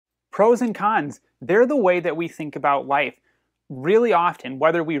Pros and cons, they're the way that we think about life. Really often,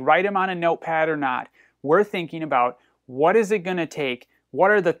 whether we write them on a notepad or not, we're thinking about what is it going to take? What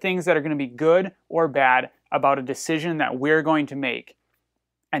are the things that are going to be good or bad about a decision that we're going to make?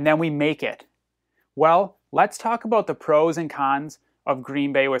 And then we make it. Well, let's talk about the pros and cons of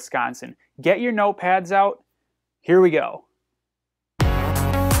Green Bay, Wisconsin. Get your notepads out. Here we go.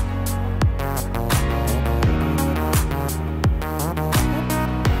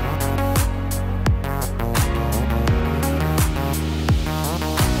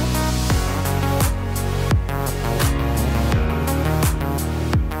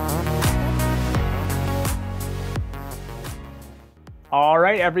 All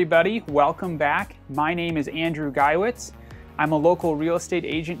right, everybody, welcome back. My name is Andrew Geiwitz. I'm a local real estate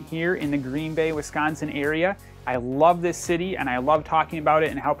agent here in the Green Bay, Wisconsin area. I love this city and I love talking about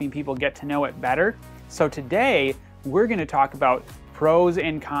it and helping people get to know it better. So today, we're going to talk about pros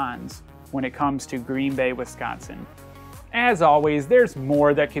and cons when it comes to Green Bay, Wisconsin. As always, there's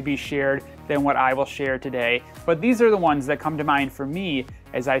more that could be shared than what I will share today, but these are the ones that come to mind for me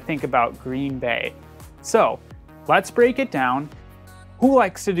as I think about Green Bay. So let's break it down. Who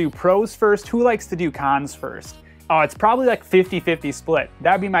likes to do pros first? Who likes to do cons first? Oh, it's probably like 50-50 split.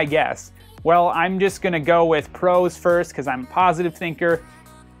 That'd be my guess. Well, I'm just gonna go with pros first because I'm a positive thinker.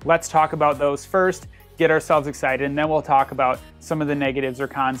 Let's talk about those first, get ourselves excited, and then we'll talk about some of the negatives or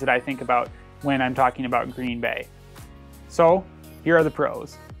cons that I think about when I'm talking about Green Bay. So here are the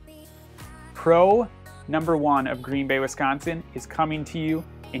pros. Pro number one of Green Bay, Wisconsin is coming to you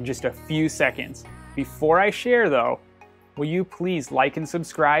in just a few seconds. Before I share though, will you please like and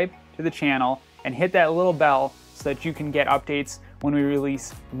subscribe to the channel and hit that little bell so that you can get updates when we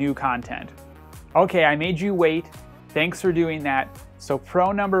release new content. Okay, I made you wait. Thanks for doing that. So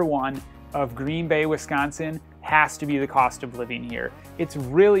pro number one of Green Bay, Wisconsin has to be the cost of living here. It's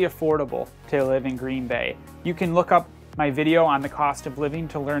really affordable to live in Green Bay. You can look up my video on the cost of living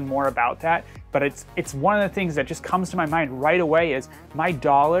to learn more about that, but it's one of the things that just comes to my mind right away is my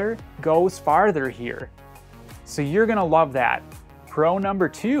dollar goes farther here. So you're gonna love that. Pro number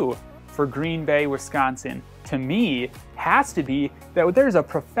two for Green Bay, Wisconsin, to me, has to be that there's a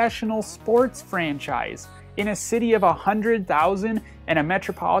professional sports franchise. In a city of 100,000 and a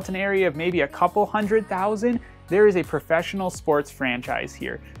metropolitan area of maybe a couple 100,000, there is a professional sports franchise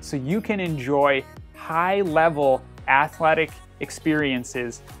here. So you can enjoy high-level athletic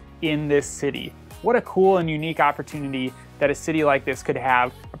experiences in this city. What a cool and unique opportunity that a city like this could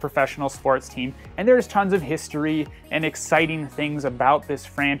have a professional sports team. And there's tons of history and exciting things about this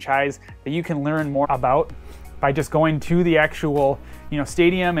franchise that you can learn more about by just going to the actual,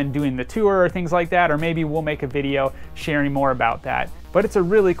 stadium and doing the tour or things like that, or maybe we'll make a video sharing more about that. But it's a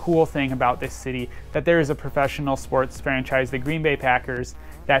really cool thing about this city that there is a professional sports franchise, the Green Bay Packers,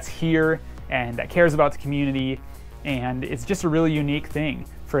 that's here and that cares about the community, and it's just a really unique thing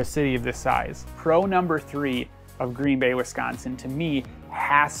for a city of this size. Pro number three of Green Bay, Wisconsin, to me,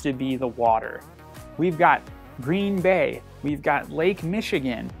 has to be the water. We've got Green Bay, we've got Lake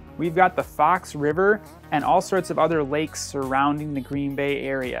Michigan, we've got the Fox River, and all sorts of other lakes surrounding the Green Bay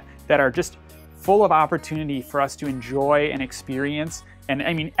area that are just full of opportunity for us to enjoy and experience. And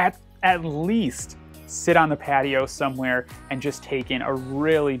I mean, at least sit on the patio somewhere and just take in a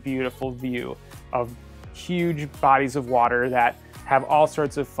really beautiful view of huge bodies of water that have all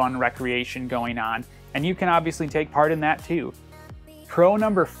sorts of fun recreation going on. And you can obviously take part in that too. Pro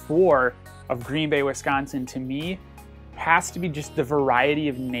number four of Green Bay, Wisconsin, to me, has to be just the variety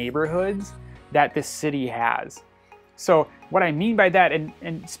of neighborhoods that this city has. So what I mean by that,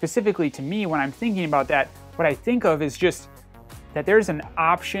 and specifically to me, when I'm thinking about that, what I think of is just that there's an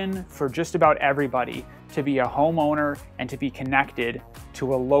option for just about everybody to be a homeowner and to be connected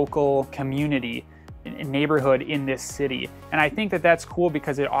to a local community, neighborhood in this city. And I think that that's cool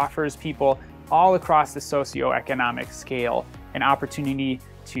because it offers people all across the socioeconomic scale an opportunity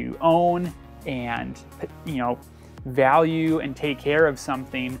to own and value and take care of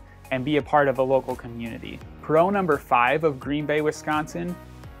something and be a part of a local community. Pro number five of Green Bay, Wisconsin,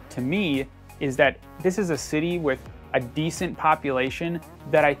 to me, is that this is a city with a decent population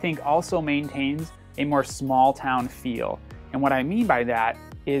that I think also maintains a more small town feel. And what I mean by that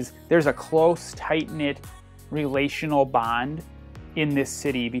is there's a close, tight-knit relational bond in this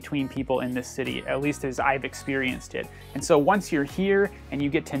city, between people in this city, at least as I've experienced it. And so once you're here and you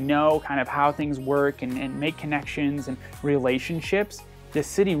get to know kind of how things work and make connections and relationships, this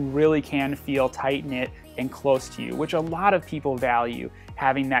city really can feel tight-knit and close to you, which a lot of people value,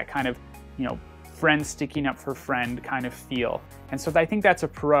 having that kind of, friend sticking up for friend kind of feel. And so I think that's a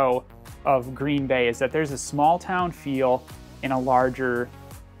pro of Green Bay, is that there's a small town feel in a larger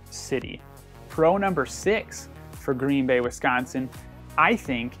city. Pro number 6 for Green Bay, Wisconsin, I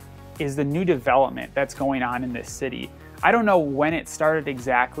think, is the new development that's going on in this city. I don't know when it started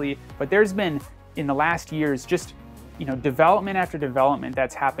exactly, but there's been, in the last years, just development after development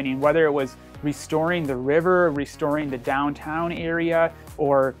that's happening, whether it was restoring the river, restoring the downtown area,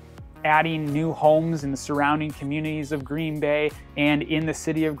 or adding new homes in the surrounding communities of Green Bay and in the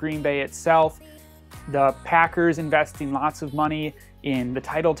city of Green Bay itself. The Packers investing lots of money in the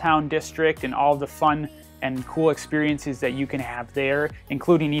Titletown district and all the fun and cool experiences that you can have there,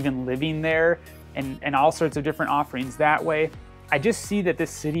 including even living there, and all sorts of different offerings that way. I just see that this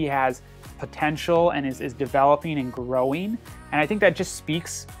city has potential and is developing and growing, and I think that just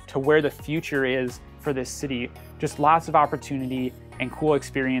speaks to where the future is for this city. Just lots of opportunity and cool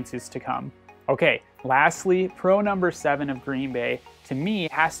experiences to come. Okay, lastly, pro number 7 of Green Bay, to me,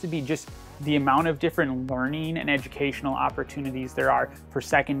 has to be just the amount of different learning and educational opportunities there are for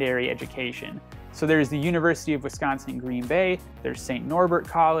secondary education. So there's the University of Wisconsin-Green Bay, there's St. Norbert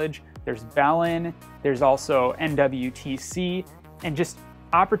College, there's Bellin, there's also NWTC, and just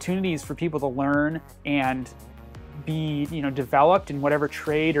opportunities for people to learn and be developed in whatever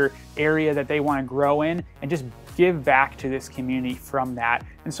trade or area that they want to grow in, and just give back to this community from that.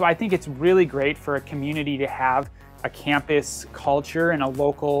 And so I think it's really great for a community to have a campus culture and a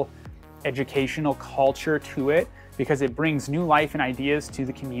local educational culture to it, because it brings new life and ideas to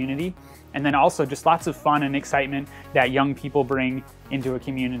the community, and then also just lots of fun and excitement that young people bring into a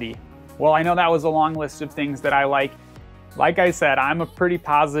community. Well, I know that was a long list of things that I like. Like I said, I'm a pretty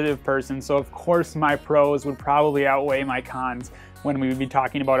positive person, so of course my pros would probably outweigh my cons when we would be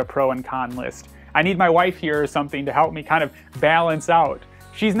talking about a pro and con list. I need my wife here or something to help me kind of balance out.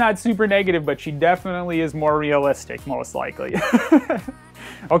 She's not super negative, but she definitely is more realistic, most likely.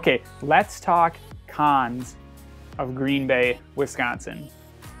 Okay, let's talk cons of Green Bay, Wisconsin.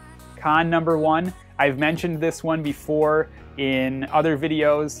 Con number 1, I've mentioned this one before in other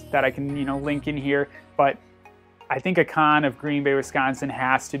videos that I can link in here, but I think a con of Green Bay, Wisconsin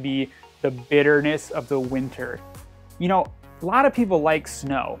has to be the bitterness of the winter. A lot of people like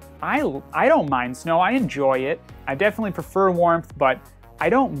snow. I don't mind snow, I enjoy it. I definitely prefer warmth, but I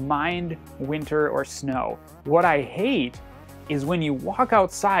don't mind winter or snow. What I hate is when you walk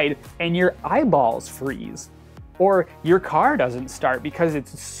outside and your eyeballs freeze, or your car doesn't start because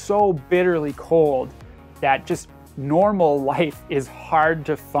it's so bitterly cold that just normal life is hard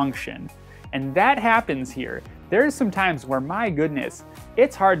to function. And that happens here. There's some times where, my goodness,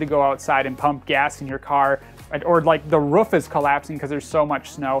 it's hard to go outside and pump gas in your car, or like the roof is collapsing because there's so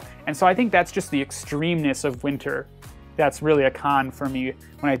much snow. And so I think that's just the extremeness of winter. That's really a con for me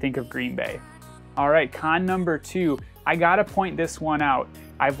when I think of Green Bay. All right, con number 2. I gotta point this one out.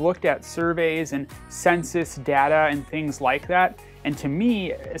 I've looked at surveys and census data and things like that, and to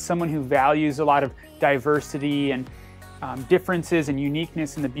me, as someone who values a lot of diversity and differences and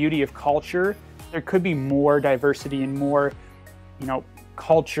uniqueness in the beauty of culture, there could be more diversity and more,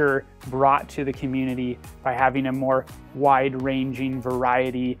 culture brought to the community by having a more wide-ranging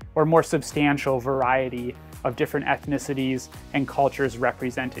variety or more substantial variety of different ethnicities and cultures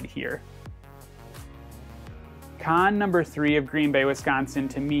represented here. Con number 3 of Green Bay, Wisconsin,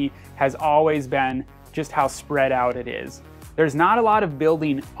 to me, has always been just how spread out it is. There's not a lot of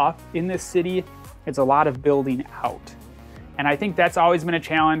building up in this city, it's a lot of building out. And I think that's always been a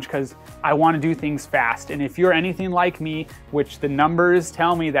challenge because I want to do things fast. And if you're anything like me, which the numbers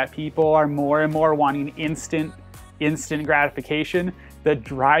tell me that people are more and more wanting instant gratification, the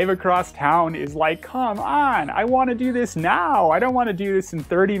drive across town is like, come on, I want to do this now. I don't want to do this in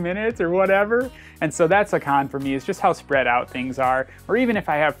 30 minutes or whatever. And so that's a con for me, is just how spread out things are. Or even if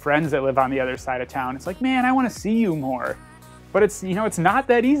I have friends that live on the other side of town, it's like, man, I want to see you more. But it's, it's not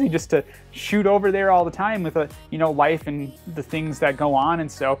that easy just to shoot over there all the time with life and the things that go on.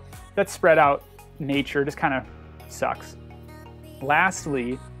 And so that spread out nature just kind of sucks.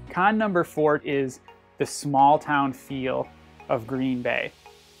 Lastly, con number 4 is the small town feel of Green Bay.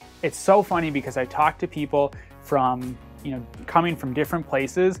 It's so funny because I talk to people from, coming from different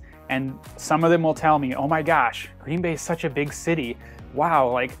places, and some of them will tell me, oh my gosh, Green Bay is such a big city. Wow,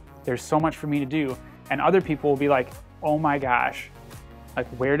 like there's so much for me to do. And other people will be like, oh my gosh, like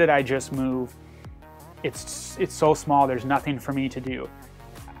where did I just move? It's so small, there's nothing for me to do.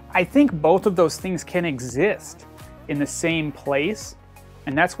 I think both of those things can exist in the same place,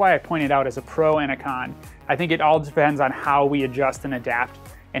 and that's why I pointed out as a pro and a con. I think it all depends on how we adjust and adapt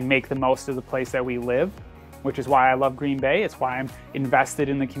and make the most of the place that we live, which is why I love Green Bay. It's why I'm invested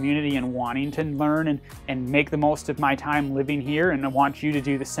in the community and wanting to learn and make the most of my time living here, and I want you to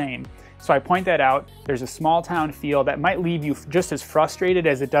do the same. So I point that out. There's a small town feel that might leave you just as frustrated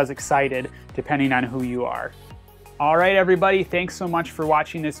as it does excited, depending on who you are. All right, everybody, thanks so much for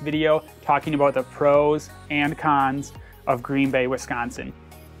watching this video talking about the pros and cons of Green Bay, Wisconsin.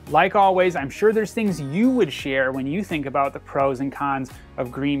 Like always, I'm sure there's things you would share when you think about the pros and cons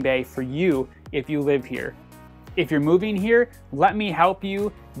of Green Bay for you if you live here. If you're moving here, let me help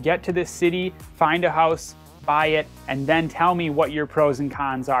you get to this city, find a house, buy it, and then tell me what your pros and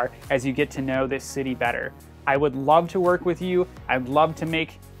cons are as you get to know this city better. I would love to work with you. I'd love to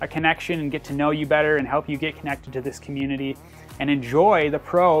make a connection and get to know you better and help you get connected to this community and enjoy the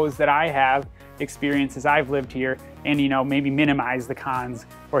pros that I have experienced as I've lived here, and maybe minimize the cons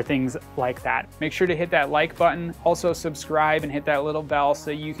or things like that. Make sure to hit that like button, also subscribe and hit that little bell so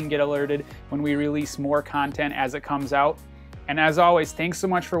you can get alerted when we release more content as it comes out. And as always, thanks so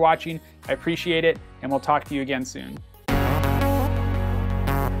much for watching. I appreciate it, and we'll talk to you again soon.